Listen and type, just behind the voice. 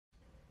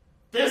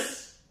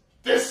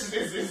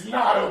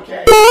not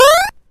okay.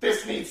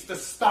 This needs to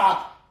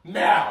stop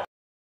now.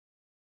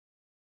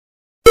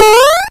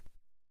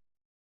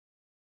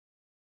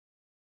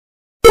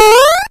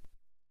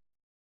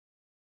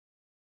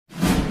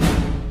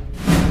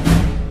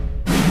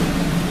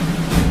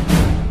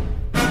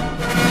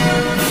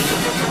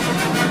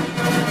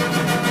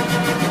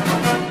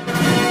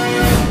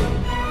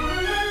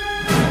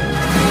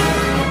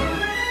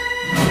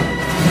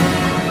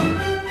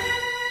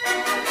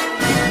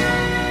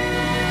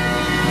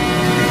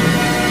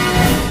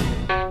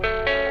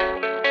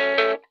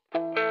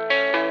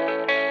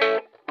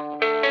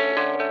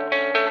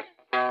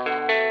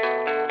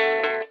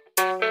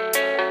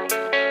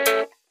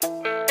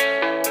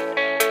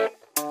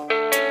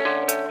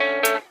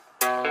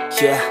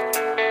 Yeah,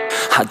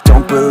 I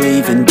don't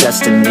believe in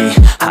destiny,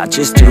 I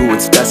just do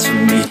what's best for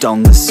me.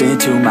 Don't listen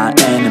to my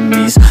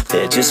enemies,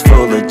 they're just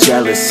full of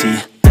jealousy.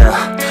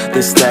 Yeah,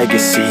 this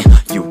legacy,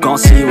 you gon'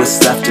 see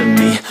what's left of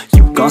me.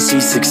 You gon' see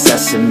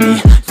success in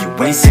me,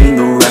 you ain't seen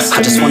the rest of me.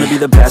 I just wanna be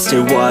the best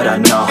at what I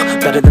know,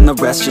 better than the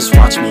rest, just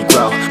watch me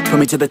grow. Put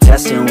me to the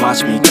test and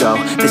watch me go.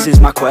 This is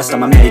my quest,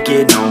 I'ma make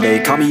it known. They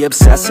call me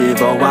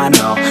obsessive, oh I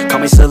know. Call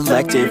me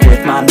selective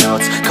with my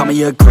notes, call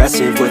me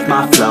aggressive with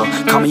my flow.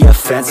 Call me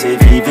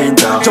offensive even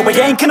though Joe, I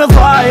ain't gonna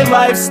lie,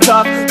 life's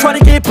tough. Try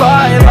to get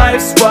by,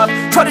 life's rough.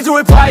 Try to do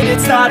it right,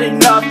 it's not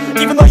enough.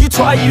 Even though you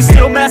try, you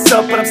still mess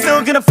up. But I'm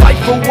still gonna fight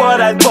for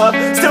what I love,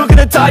 still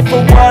gonna die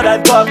for what I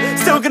love.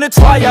 Still gonna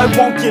try, I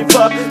won't give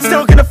up.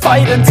 Still gonna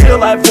fight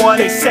until I've won.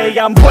 They say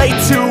I'm way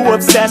too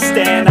obsessed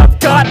and I've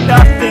got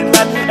nothing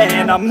left,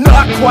 and I'm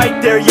not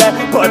quite there yet,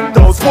 but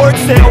those words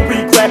they'll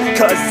regret.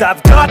 Cause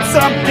I've got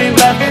something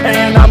left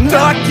and I'm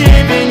not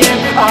giving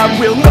in. I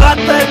will not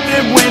let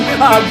them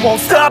win, I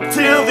won't stop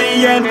till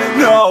the end,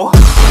 no.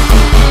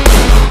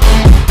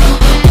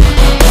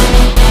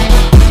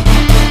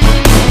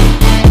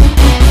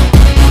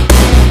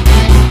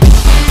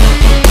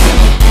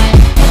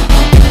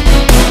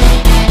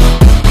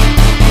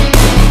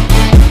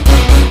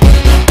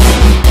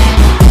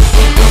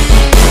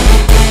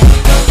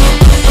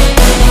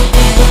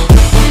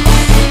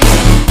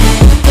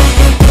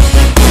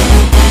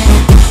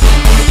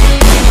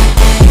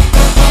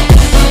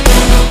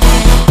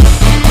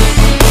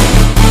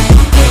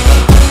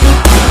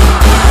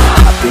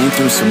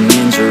 Some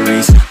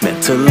injuries,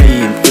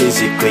 mentally and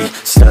physically.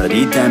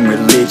 Studied them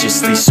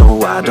religiously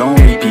so I don't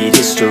repeat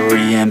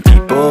history. And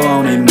people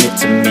won't admit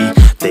to me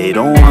they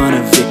don't want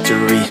a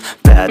victory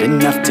bad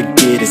enough to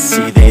get a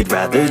C. They'd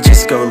rather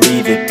just go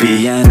leave it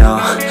be. And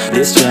oh,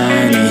 this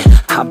journey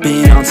I've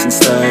been on since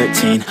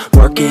 13,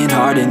 working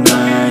hard and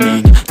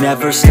learning,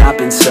 never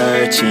stopping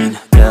searching.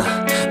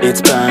 Yeah,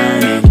 it's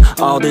burning,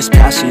 all this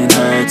passion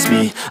hurts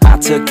me. I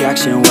took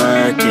action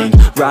working,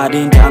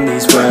 writing down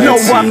these words. No,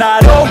 I'm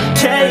not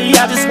okay,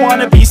 I just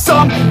wanna be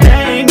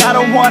something. I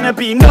don't wanna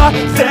be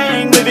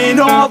nothing,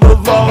 living all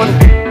alone.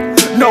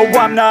 No,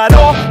 I'm not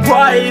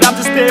alright, I'm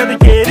just barely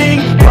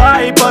getting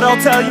by. But I'll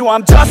tell you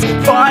I'm just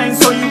fine,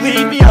 so you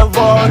leave me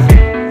alone.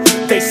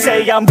 They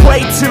say I'm way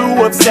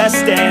too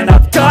obsessed and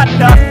I've got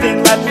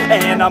nothing left,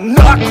 and I'm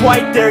not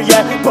quite there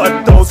yet,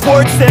 but those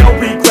words they'll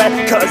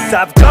regret. Cause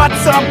I've got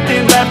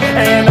something left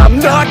and I'm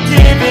not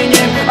giving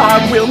in.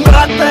 I will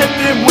not let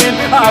them win,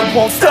 I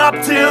won't stop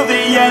till the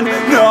end,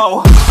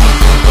 no.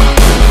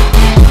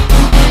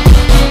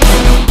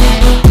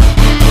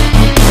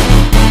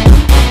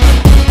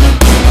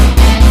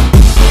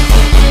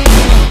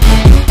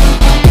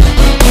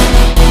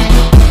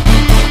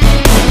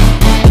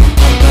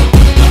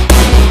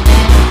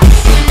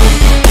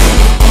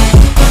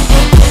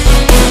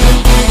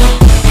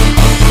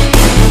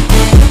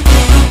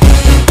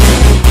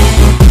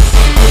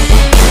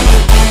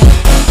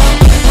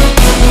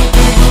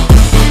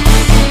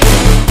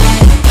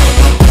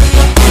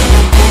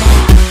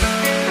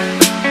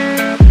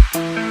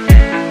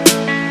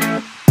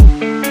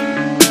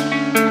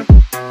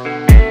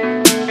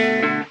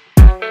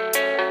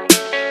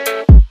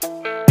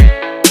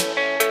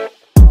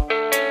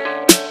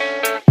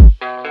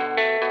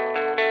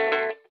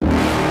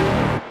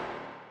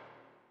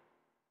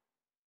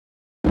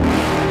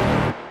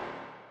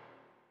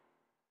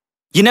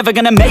 You're never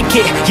gonna make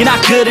it, you're not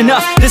good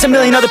enough. There's a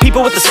million other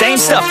people with the same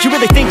stuff. You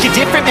really think you're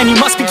different? Man, you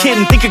must be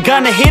kidding. Think you're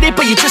gonna hit it,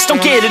 but you just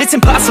don't get it. It's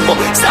impossible,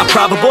 it's not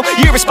probable,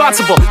 you're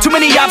irresponsible. Too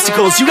many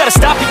obstacles, you gotta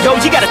stop it, yo.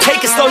 You gotta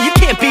take it slow, you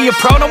can't be a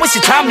pro. Don't waste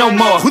your time no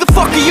more. Who the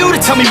fuck are you to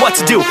tell me what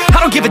to do? I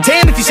don't give a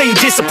damn if you say you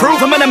disapprove.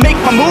 I'm gonna make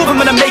my move, I'm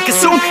gonna make it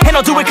soon. And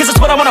I'll do it cause it's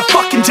what I wanna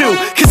fucking do.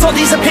 Cause all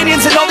these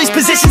opinions and all these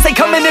positions, they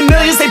come in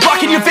millions, they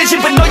blocking your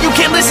vision. But no, you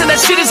can't listen, that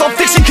shit is all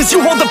fiction. Cause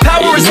you hold the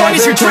power as long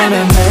as you're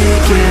dreaming.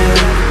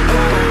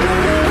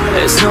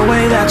 There's no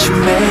way that you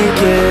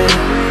make it,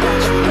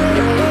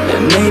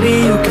 and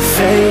maybe you can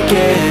fake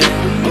it,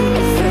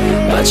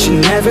 but you're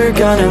never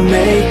gonna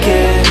make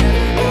it.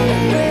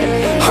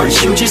 Are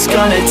you just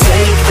gonna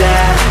take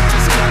that?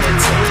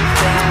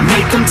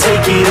 Make them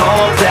take it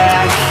all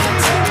back.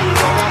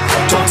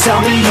 Don't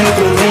tell me you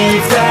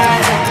believe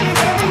that.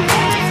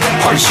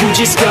 Are you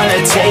just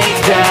gonna take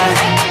that?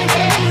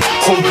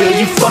 Or will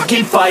you fuck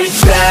fucking fight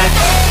back?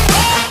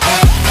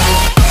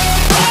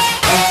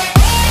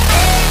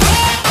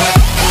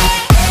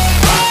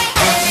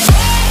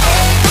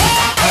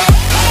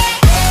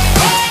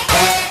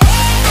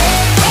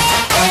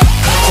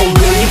 Oh,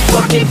 will you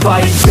fucking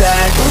fight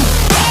back?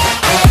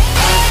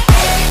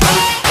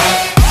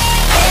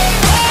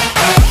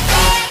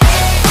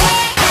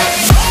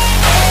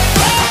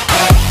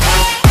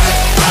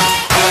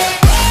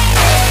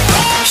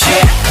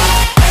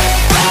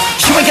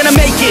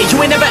 You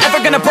ain't never ever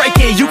gonna break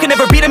it. You can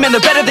never beat them and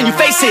they're better than you,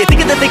 face it.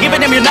 Thinking that they give a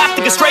damn, you're not,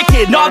 think a straight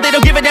kid. No, they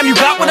don't give a damn, you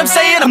got what I'm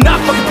saying? I'm not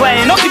fucking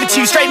playing, I'll give it to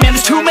you straight, man.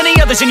 There's too many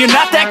others and you're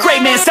not that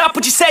great, man. Stop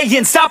what you're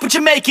saying, stop what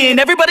you're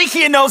making. Everybody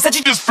here knows that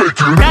you just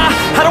faking. Nah,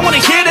 I don't wanna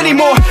hear it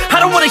anymore, I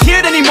don't wanna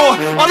hear it anymore.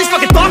 All these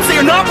fucking thoughts, they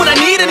are not what I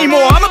need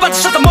anymore. I'm about to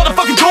shut the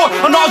motherfucking door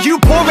on all you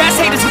poor ass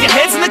haters with your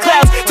heads in the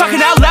clouds, talking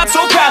out loud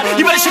so proud.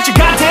 You better shut your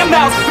goddamn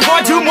mouth before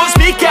I do more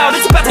speak out.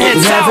 It's about to head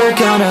south. Never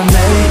gonna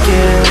make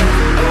it.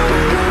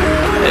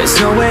 There's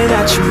no way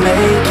that you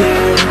make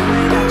it.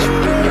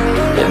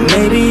 And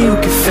maybe you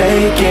can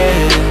fake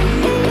it,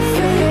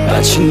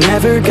 but you're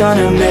never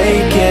gonna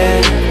make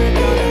it.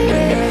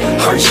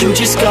 Are you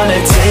just gonna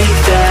take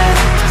that?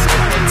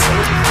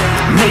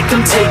 Make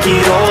them take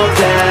it all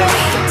back.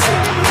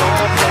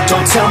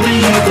 Don't tell me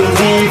you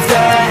believe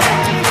that.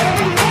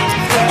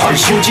 Are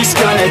you just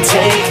gonna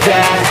take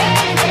that?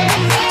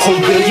 Or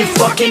will you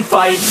fucking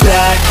fight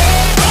back?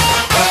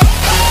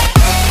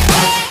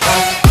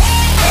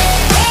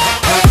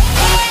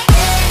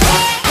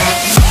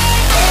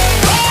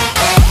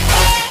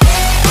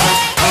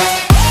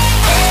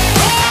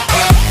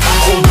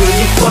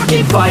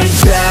 Fucking fight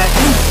back.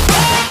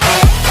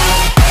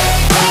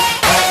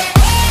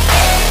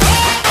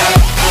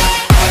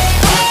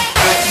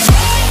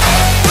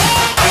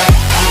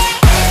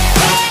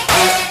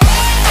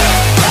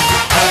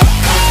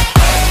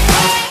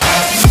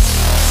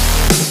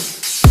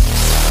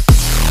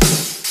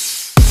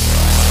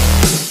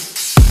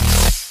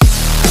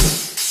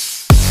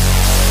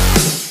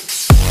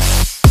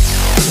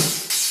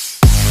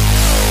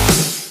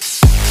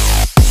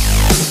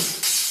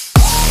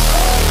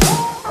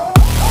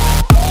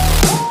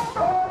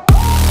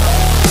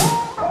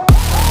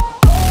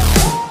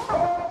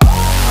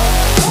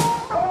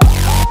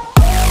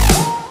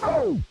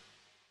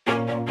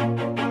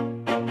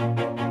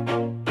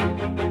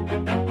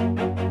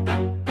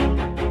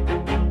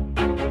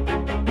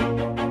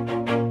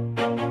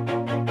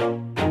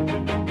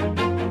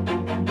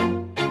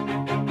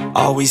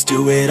 Always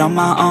do it on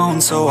my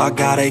own, so I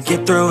gotta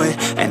get through it.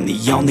 And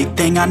the only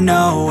thing I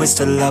know is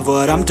to love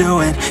what I'm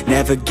doing.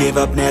 Never give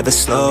up, never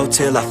slow,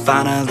 till I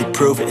finally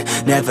prove it.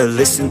 Never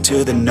listen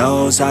to the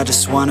no's, I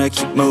just wanna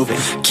keep moving.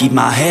 Keep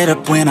my head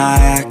up when I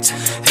act,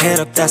 head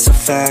up, that's a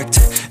fact.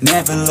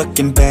 Never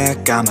looking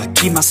back, I'ma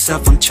keep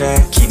myself on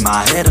track. Keep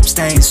my head up,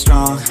 staying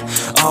strong,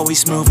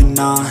 always moving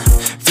on.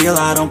 Feel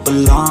I don't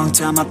belong,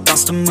 tell my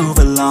thoughts to move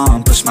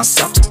along. Push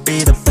myself to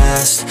be the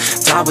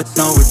best, die with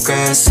no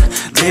regrets.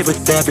 Live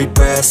with every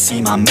breath,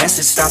 see my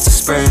message start to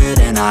spread.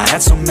 And I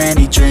had so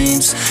many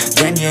dreams,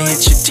 then you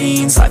hit your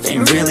teens. Life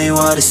ain't really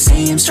what it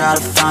seems, try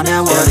to find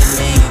out what it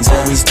means.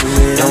 Always do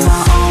it on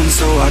my own,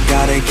 so I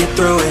gotta get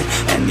through it.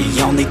 And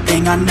the only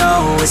thing I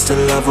know is to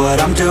love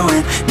what I'm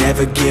doing.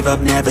 Never give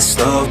up, never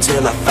slow,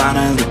 till I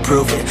finally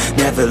prove it.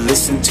 Never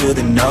listen to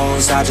the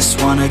no's, I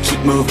just wanna keep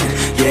moving.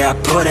 Yeah, I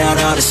put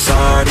out all this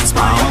art, it's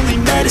my only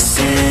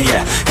medicine.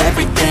 Yeah,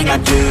 everything I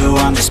do,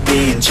 I'm just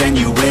being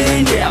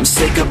genuine. Yeah, I'm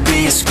sick of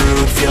being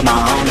screwed, feel my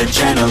own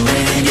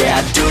adrenaline.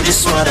 Yeah, I do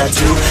just what I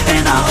do,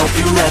 and I hope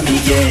you let me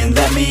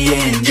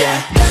in,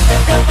 yeah.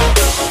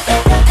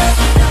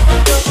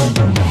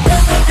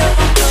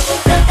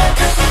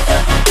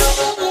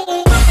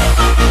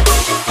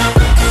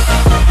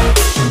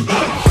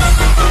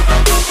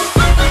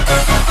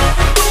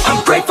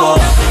 I'm grateful,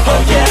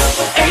 oh yeah,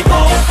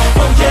 able,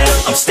 oh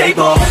yeah, I'm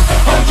stable,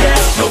 oh yeah,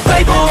 no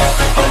label,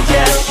 oh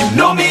yeah, you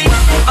know me,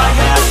 I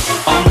have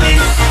only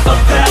a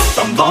path,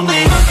 I'm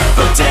lonely,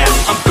 but damn,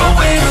 I'm going to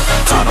win.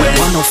 I don't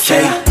want no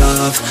fake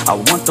love, I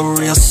want the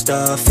real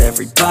stuff.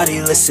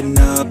 Everybody listen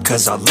up,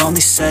 cause I'll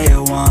only say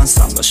it once.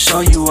 I'm gonna show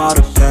you all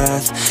the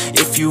path,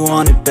 if you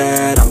want it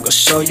bad. I'm gonna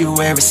show you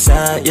where it's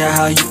at, yeah,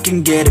 how you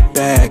can get it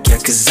back. Yeah,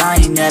 cause I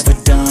ain't never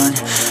done,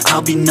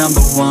 I'll be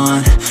number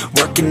one.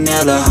 Working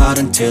hella hard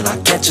until I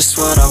get just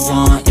what I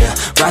want, yeah.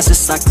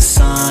 Rises like the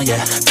sun,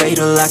 yeah,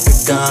 fatal like a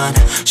gun.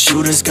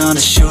 Shooters gonna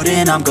shoot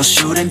and I'm gonna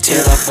shoot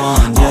until I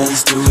won, yeah.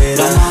 Always do it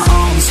on my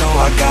own, so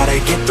I gotta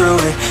get through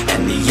it.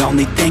 And the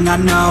only thing I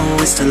know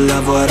is to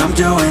love what I'm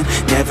doing.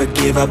 Never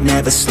give up,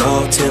 never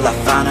slow, till I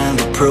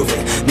finally prove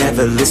it.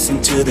 Never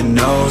listen to the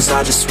no's,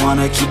 I just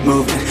wanna keep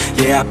moving.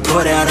 Yeah, I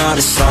put out all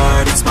this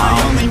art, it's my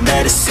only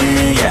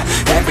medicine. Yeah,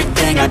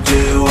 everything I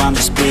do, I'm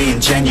just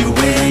being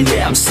genuine.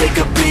 Yeah, I'm sick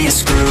of being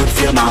screwed,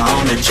 feel my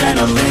own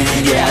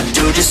adrenaline. Yeah, I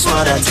do just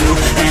what I do,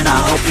 and I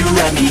hope you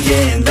let me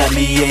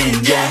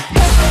in, yeah.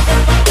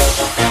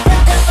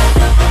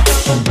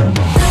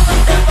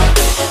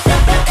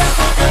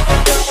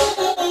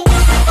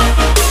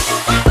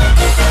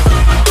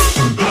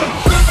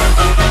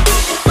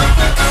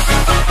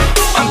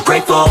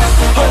 faithful,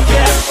 oh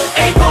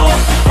yeah, able,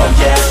 oh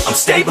yeah, I'm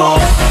stable,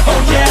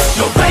 oh yeah,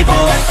 no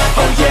label,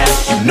 oh yeah,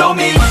 you know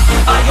me.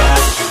 I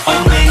have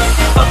only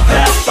a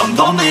path, I'm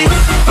lonely,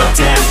 but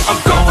damn, I'm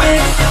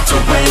going to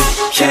win,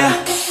 yeah.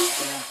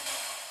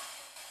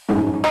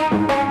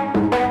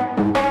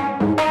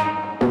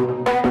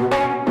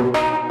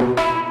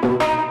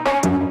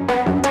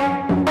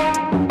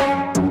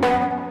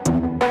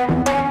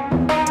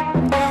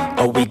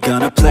 Are we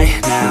gonna play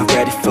now?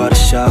 Ready for the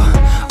show?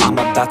 I'm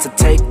about to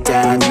take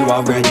down, you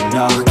already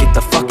know. Get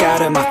the fuck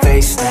out of my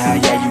face now,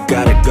 yeah, you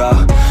gotta go.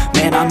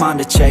 Man, I'm on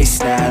the chase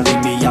now,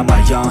 leave me on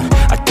my own.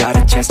 I got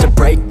a chance to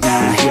break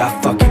now, here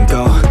I fucking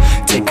go.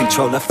 Take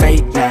control of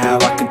fate now,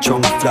 I control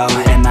my flow.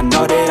 And I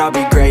know that I'll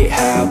be great,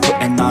 how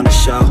putting on a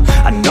show.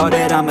 I know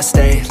that I'ma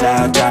stay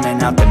loud,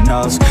 drowning out the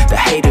noise. The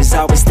haters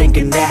always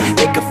thinking that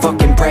they could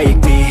fucking break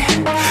me.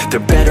 They're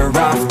better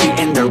off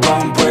eating their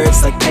own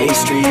words like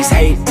pastries.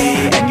 Hate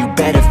me, and you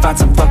better find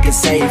some fucking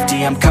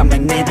safety. I'm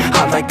coming in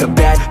hot like a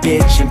bad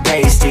bitch in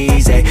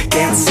pasties. They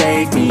can't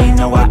save me,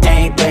 no I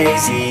ain't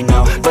lazy,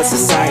 no. But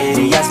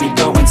society has me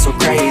going so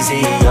crazy,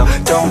 yo.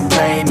 Don't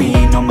blame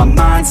me, no my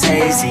mind's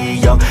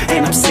hazy, yo.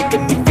 And I'm sick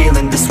of me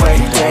feeling this way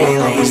daily.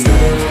 I'll always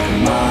live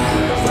my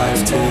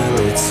life till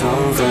it's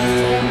over,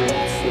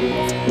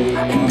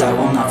 and I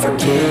will not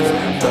forgive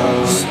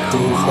those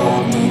who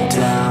hold me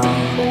down.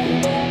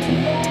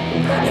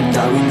 And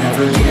I will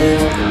never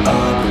give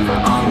up,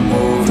 I'm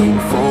moving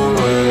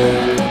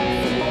forward.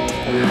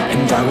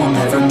 And I will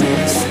never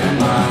miss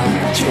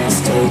my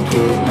chance, take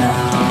it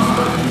now.